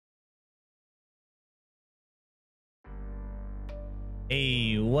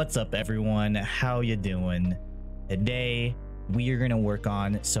Hey, what's up everyone? How you doing? Today we are gonna work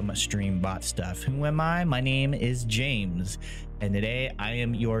on some stream bot stuff. Who am I? My name is James, and today I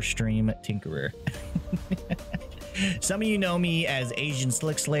am your stream tinkerer. Some of you know me as Asian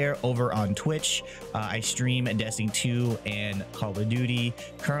Slick Slayer over on Twitch. I stream Destiny 2 and Call of Duty.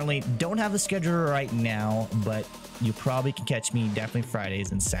 Currently don't have a schedule right now, but you probably can catch me definitely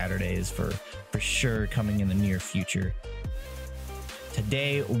Fridays and Saturdays for sure coming in the near future.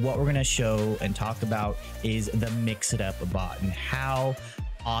 Today, what we're gonna show and talk about is the Mix It Up bot and how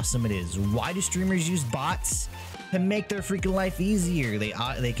awesome it is. Why do streamers use bots? To make their freaking life easier.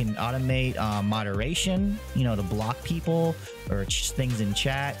 They can automate moderation, you know, to block people or things in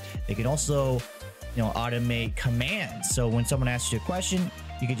chat. They can also, you know, automate commands. So when someone asks you a question,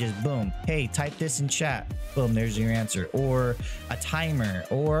 you could just boom, hey, type this in chat. Boom, there's your answer. Or a timer,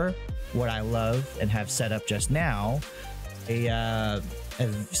 or what I love and have set up just now,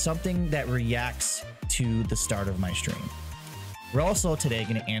 something that reacts to the start of my stream. We're also today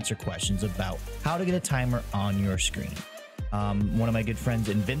going to answer questions about how to get a timer on your screen. One of my good friends,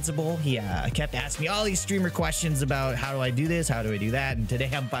 Invincible, he kept asking me all these streamer questions about how do I do this, how do I do that, and today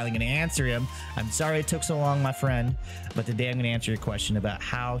I'm finally going to answer him. I'm sorry it took so long, my friend, but today I'm going to answer your question about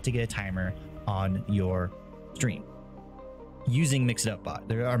how to get a timer on your stream using Mix It Up bot.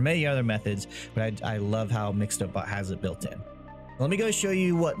 There are many other methods, but I love how Mix It Up bot has it built in. Let me go show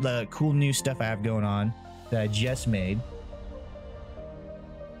you what the cool new stuff I have going on that I just made.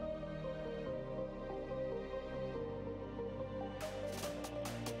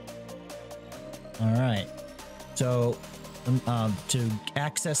 All right, so to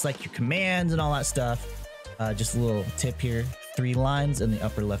access like your commands and all that stuff, just a little tip here, 3 lines in the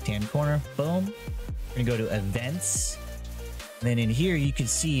upper left hand corner. Boom. We're gonna go to events, and then in here you can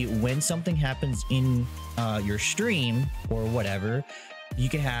see when something happens in your stream or whatever, you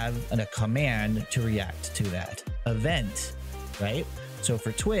can have a command to react to that event, right? So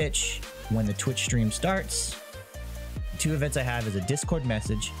for Twitch, when the Twitch stream starts, the 2 events I have is a Discord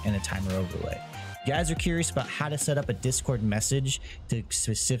message and a timer overlay. You guys are curious about how to set up a Discord message to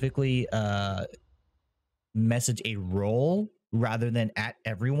specifically message a role rather than at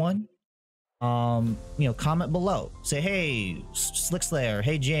everyone, you know, comment below. Say, hey, Slick Slayer,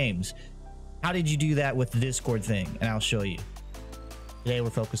 hey, James, how did you do that with the Discord thing? And I'll show you. Today,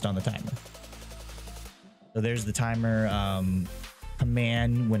 we're focused on the timer. So there's the timer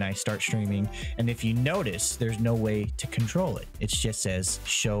command when I start streaming. And if you notice, there's no way to control it. It just says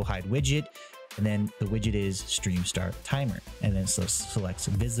show hide widget. And then the widget is stream start timer, and then so selects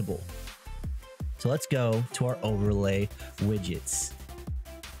visible. So let's go to our overlay widgets.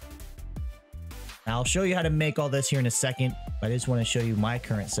 Now I'll show you how to make all this here in a second, but I just want to show you my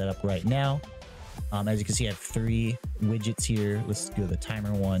current setup right now. As you can see, I have 3 widgets here. Let's go to the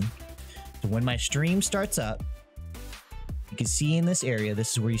timer one. So when my stream starts up, you can see in this area,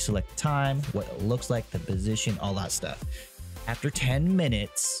 this is where you select the time, what it looks like, the position, all that stuff. After 10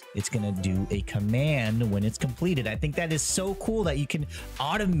 minutes, it's going to do a command when it's completed. I think that is so cool that you can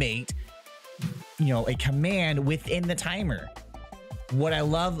automate, you know, a command within the timer. What I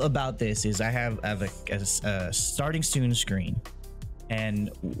love about this is I have a starting soon screen, and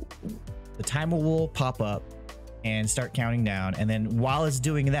the timer will pop up and start counting down. And then while it's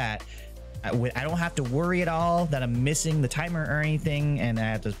doing that, I don't have to worry at all that I'm missing the timer or anything, and I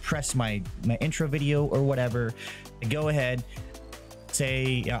have to press my intro video or whatever. Go ahead,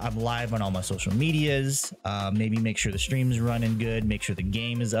 say I'm live on all my social medias, maybe make sure the stream's running good, make sure the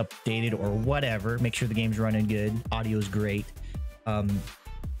game is updated or whatever, make sure the game's running good, audio is great,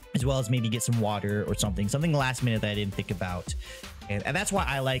 as well as maybe get some water or something last minute that I didn't think about. And that's why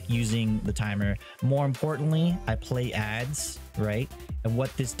I like using the timer. More importantly, I play ads, right? And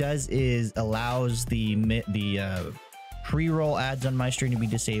what this does is allows the pre-roll ads on my stream to be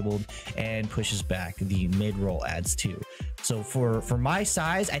disabled and pushes back the mid-roll ads too. So for my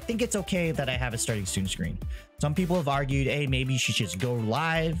size, I think it's okay that I have a starting soon screen. Some people have argued, hey, maybe you should just go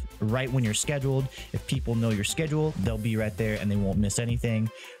live right when you're scheduled. If people know your schedule, they'll be right there and they won't miss anything.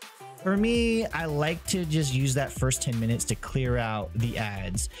 For me, I like to just use that first 10 minutes to clear out the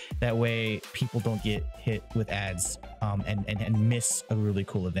ads. That way people don't get hit with ads and miss a really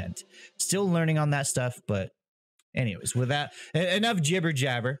cool event. Still learning on that stuff, but anyways, with that, enough jibber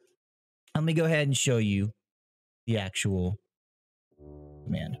jabber. Let me go ahead and show you the actual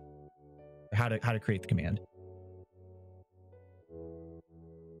command, how to create the command.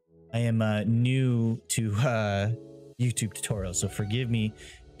 I am new to YouTube tutorials, so forgive me.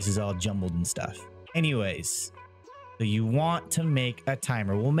 This is all jumbled and stuff. Anyways, so you want to make a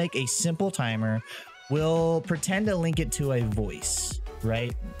timer. We'll make a simple timer we'll pretend to link it to a voice,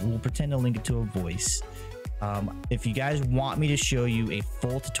 right? We'll pretend to link it to a voice. If you guys want me to show you a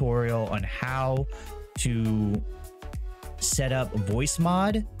full tutorial on how to set up voice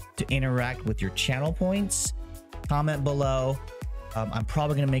mod to interact with your channel points, comment below. I'm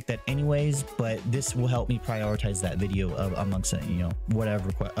probably going to make that anyways, but this will help me prioritize that video amongst, you know,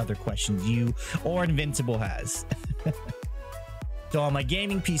 whatever other questions you or Invincible has. So on my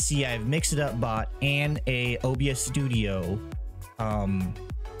gaming PC, I have Mix It Up Bot and a OBS Studio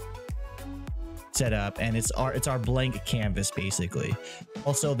set up, and it's our blank canvas basically.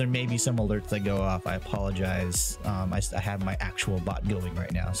 Also, there may be some alerts that go off. I apologize. I have my actual bot going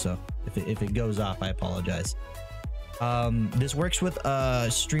right now, so if it goes off, I apologize. This works with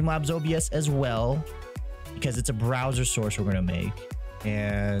Streamlabs OBS as well, because it's a browser source we're gonna make,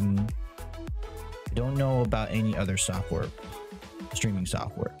 and I don't know about any other software, streaming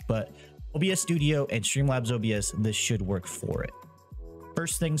software, but OBS Studio and Streamlabs OBS, this should work for it.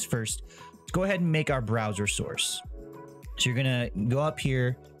 First things first, let's go ahead and make our browser source. So you're gonna go up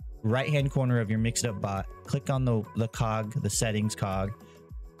here, right hand corner of your Mix It Up Bot, click on the cog, the settings cog,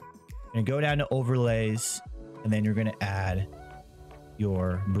 and go down to overlays, and then you're gonna add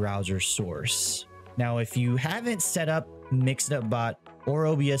your browser source. Now, if you haven't set up Mix It Up Bot or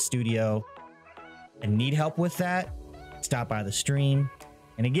OBS Studio and need help with that, stop by the stream,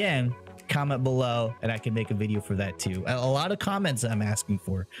 and again, comment below and I can make a video for that too. A lot of comments I'm asking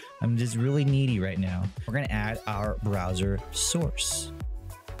for. I'm just really needy right now. We're gonna add our browser source.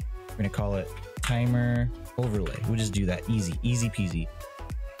 We're gonna call it timer overlay. We'll just do that easy peasy.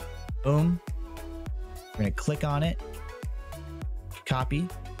 Boom. We're gonna click on it, copy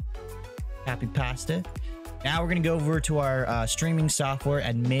pasta. Now we're gonna go over to our streaming software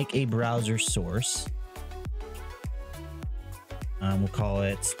and make a browser source. We'll call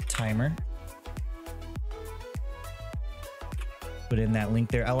it timer. Put in that link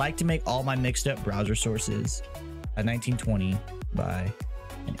there. I like to make all my mixed up browser sources a 1920 by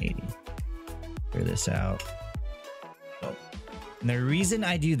 1080. Clear this out. Oh. And the reason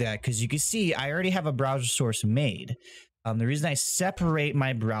I do that, because you can see I already have a browser source made. The reason I separate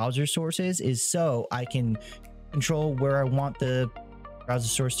my browser sources is so I can control where I want the browser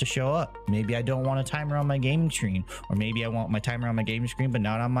source to show up. Maybe I don't want a timer on my gaming screen, or maybe I want my timer on my gaming screen but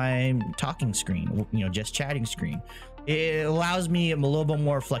not on my talking screen, you know, just chatting screen. It allows me a little bit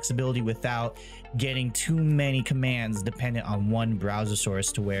more flexibility without getting too many commands dependent on one browser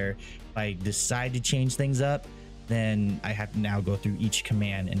source, to where if I decide to change things up, then I have to now go through each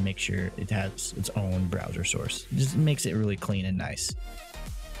command and make sure it has its own browser source. It just makes it really clean and nice.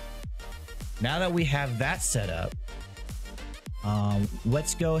 Now that we have that set up,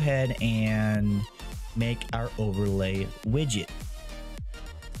 let's go ahead and make our overlay widget.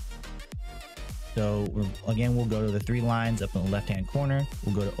 So again, we'll go to the 3 lines up in the left hand corner.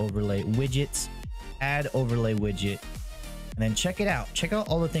 We'll go to overlay widgets, add overlay widget, and then check it out. Check out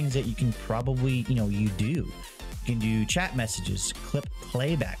all the things that you can probably, you do. You can do chat messages, clip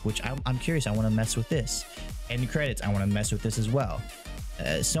playback, which I'm curious. I want to mess with this. End credits, I want to mess with this as well.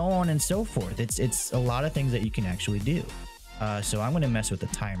 So on and so forth. It's a lot of things that you can actually do. So I'm going to mess with the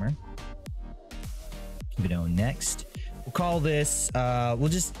timer. Go next. We'll call this. We'll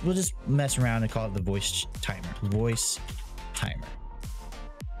just mess around and call it the voice timer. Voice timer.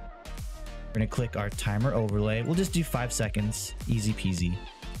 We're gonna click our timer overlay. We'll just do 5 seconds. Easy peasy.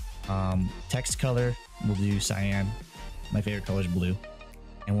 Text color. We'll do cyan. My favorite color is blue,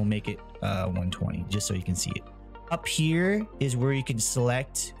 and we'll make it 120 just so you can see it. Up here is where you can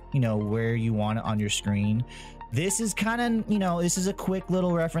select, where you want it on your screen. This is kind of, this is a quick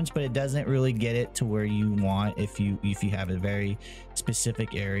little reference, but it doesn't really get it to where you want if you have a very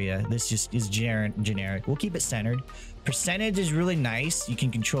specific area. This just is generic. We'll keep it centered. Percentage is really nice. You can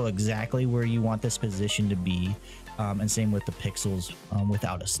control exactly where you want this position to be. And same with the pixels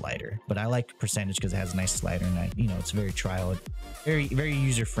without a slider. But I like percentage because it has a nice slider, and it's very very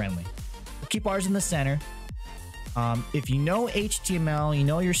user friendly. We'll keep ours in the center. If you know HTML, you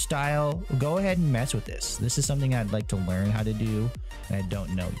know your style, go ahead and mess with this. This is something I'd like to learn how to do, and I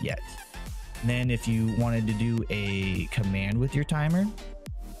don't know yet. And then if you wanted to do a command with your timer, you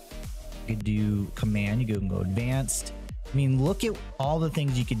could do command, you can go advanced. I mean, look at all the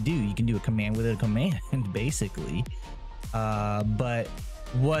things you could do. You can do a command with a command, basically. But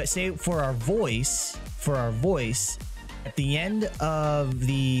say for our voice, at the end of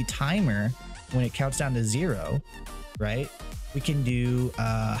the timer, when it counts down to 0, right, we can do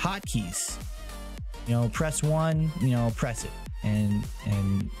hotkeys. Press 1, press it,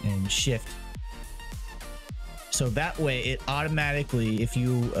 and shift So that way it automatically, if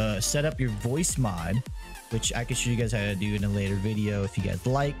you set up your voice mod, which I can show you guys how to do in a later video if you guys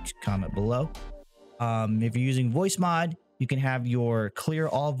like, comment below. If you're using voice mod, you can have your clear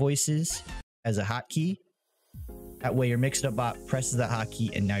all voices as a hotkey. That way your Mixitup bot presses that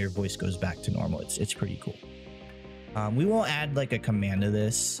hotkey and now your voice goes back to normal. It's pretty cool. We won't add like a command to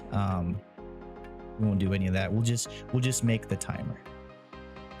this. We won't do any of that. We'll just make the timer.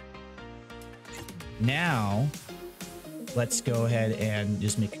 Now let's go ahead and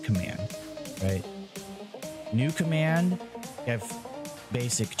just make a command, right? New command. You have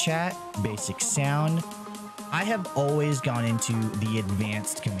basic chat, basic sound. I have always gone into the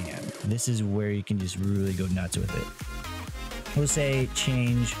advanced command. This is where you can just really go nuts with it. We'll say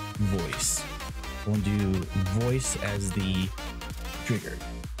change voice. We'll do voice as the trigger.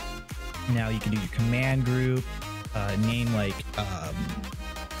 Now you can do your command group, name like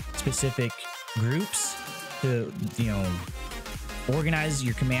specific groups to, you know, organize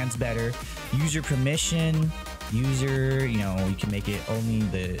your commands better. User permission, user, you know, you can make it only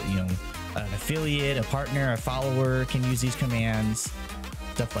the, you know, an affiliate, a partner, a follower can use these commands,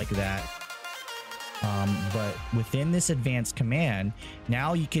 stuff like that. But within this advanced command,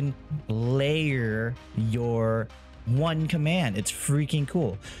 now you can layer your one command. It's freaking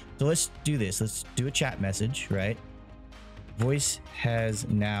cool. So let's do this. Let's do a chat message, right? Voice has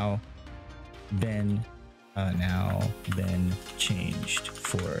now been changed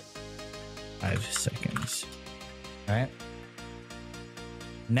for 5 seconds. All right.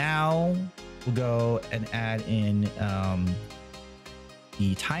 Now we'll go and add in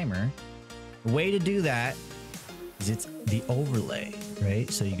the timer. The way to do that is it's the overlay, right?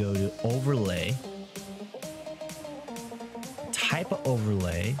 So you go to overlay, type of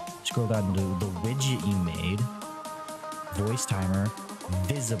overlay, scroll down to the widget you made, voice timer,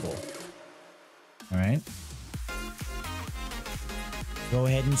 visible. All right. Go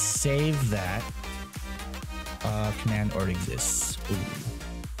ahead and save that. Command already exists. Ooh.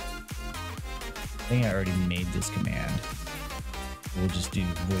 I think I already made this command. We'll just do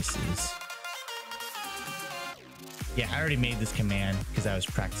voices. Yeah, I already made this command because I was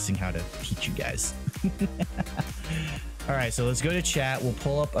practicing how to teach you guys. All right, so let's go to chat. We'll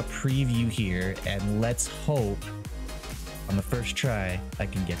pull up a preview here and let's hope on the first try I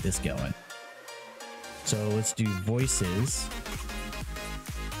can get this going. So let's do voices.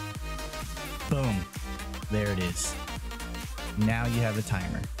 Boom. There it is. Now you have a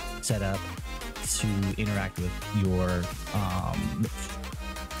timer set up to interact with your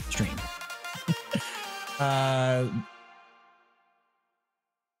stream.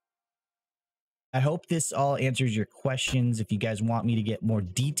 I hope this all answers your questions. If you guys want me to get more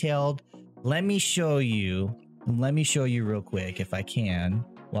detailed, let me show you real quick if I can,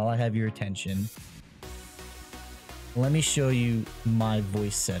 while I have your attention. Let me show you my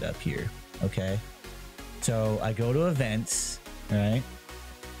voice setup here, okay? So I go to events, right?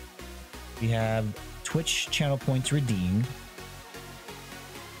 We have Twitch channel points redeemed.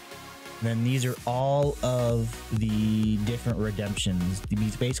 Then these are all of the different redemptions.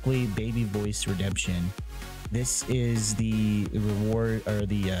 These basically baby voice redemption. This is the reward or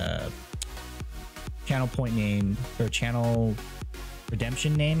the channel point name or channel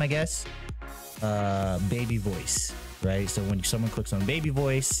redemption name, I guess. Baby voice, right? So when someone clicks on baby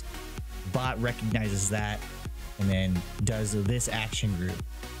voice, bot recognizes that and then does this action group.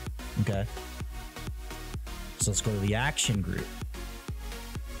 Okay. So let's go to the action group.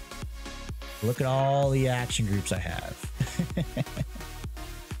 Look at all the action groups I have.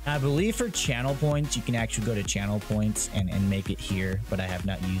 I believe for channel points, you can actually go to channel points and make it here, but I have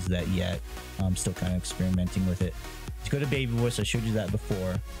not used that yet. I'm still kind of experimenting with it. Let's go to baby voice. I showed you that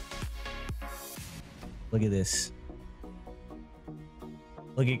before. Look at this.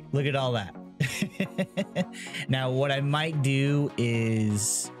 Look at all that. Now, what I might do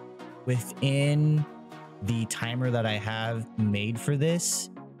is within the timer that I have made for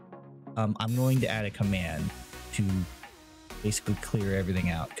this, I'm going to add a command to basically clear everything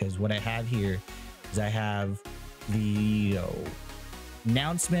out, because what I have here is I have the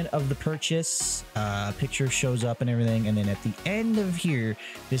announcement of the purchase, picture shows up and everything, and then at the end of here,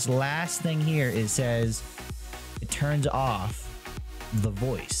 this last thing here, it says it turns off the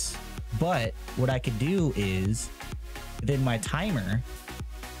voice. But what I could do is within my timer,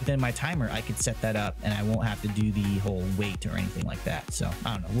 I could set that up and I won't have to do the whole wait or anything like that. So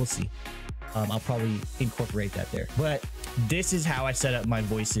I don't know, we'll see. I'll probably incorporate that there, but this is how I set up my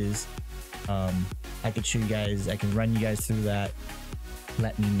voices. I could show you guys, I can run you guys through that.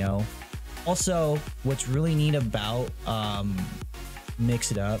 Let me know. Also, what's really neat about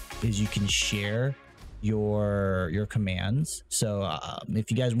Mixitup is you can share your commands. So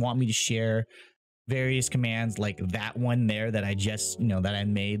if you guys want me to share various commands like that one there that I just, that I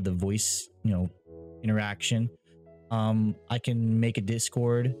made, the voice, interaction, I can make a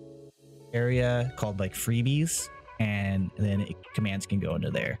Discord area called like freebies, and then commands can go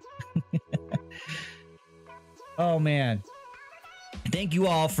into there. Oh man, thank you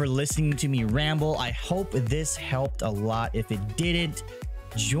all for listening to me ramble. I hope this helped a lot. If it didn't,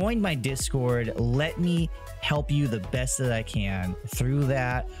 join my Discord. Let me help you the best that I can through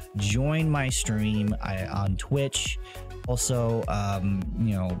that. Join my stream on Twitch. Also,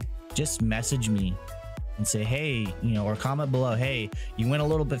 just message me and say, hey, or comment below, hey, you went a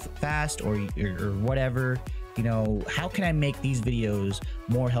little bit fast, or whatever. How can I make these videos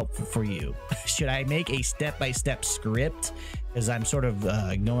more helpful for you? Should I make a step-by-step script? Because I'm sort of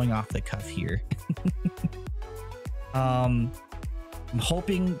going off the cuff here. I'm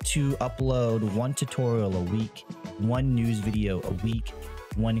hoping to upload 1 tutorial a week, 1 news video a week,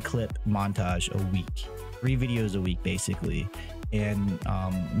 1 clip montage a week, 3 videos a week basically. And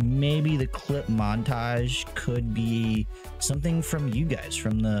maybe the clip montage could be something from you guys,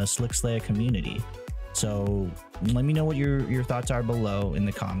 from the Slick Slayer community. So let me know what your thoughts are below in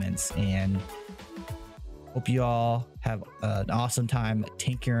the comments, and hope you all have an awesome time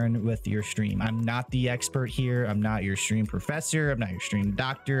tinkering with your stream. I'm not the expert here. I'm not your stream professor. I'm not your stream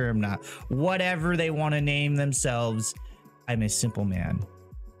doctor. I'm not whatever they want to name themselves. I'm a simple man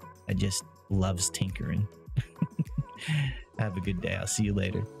that just loves tinkering. Have a good day. I'll see you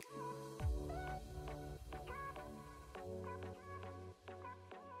later.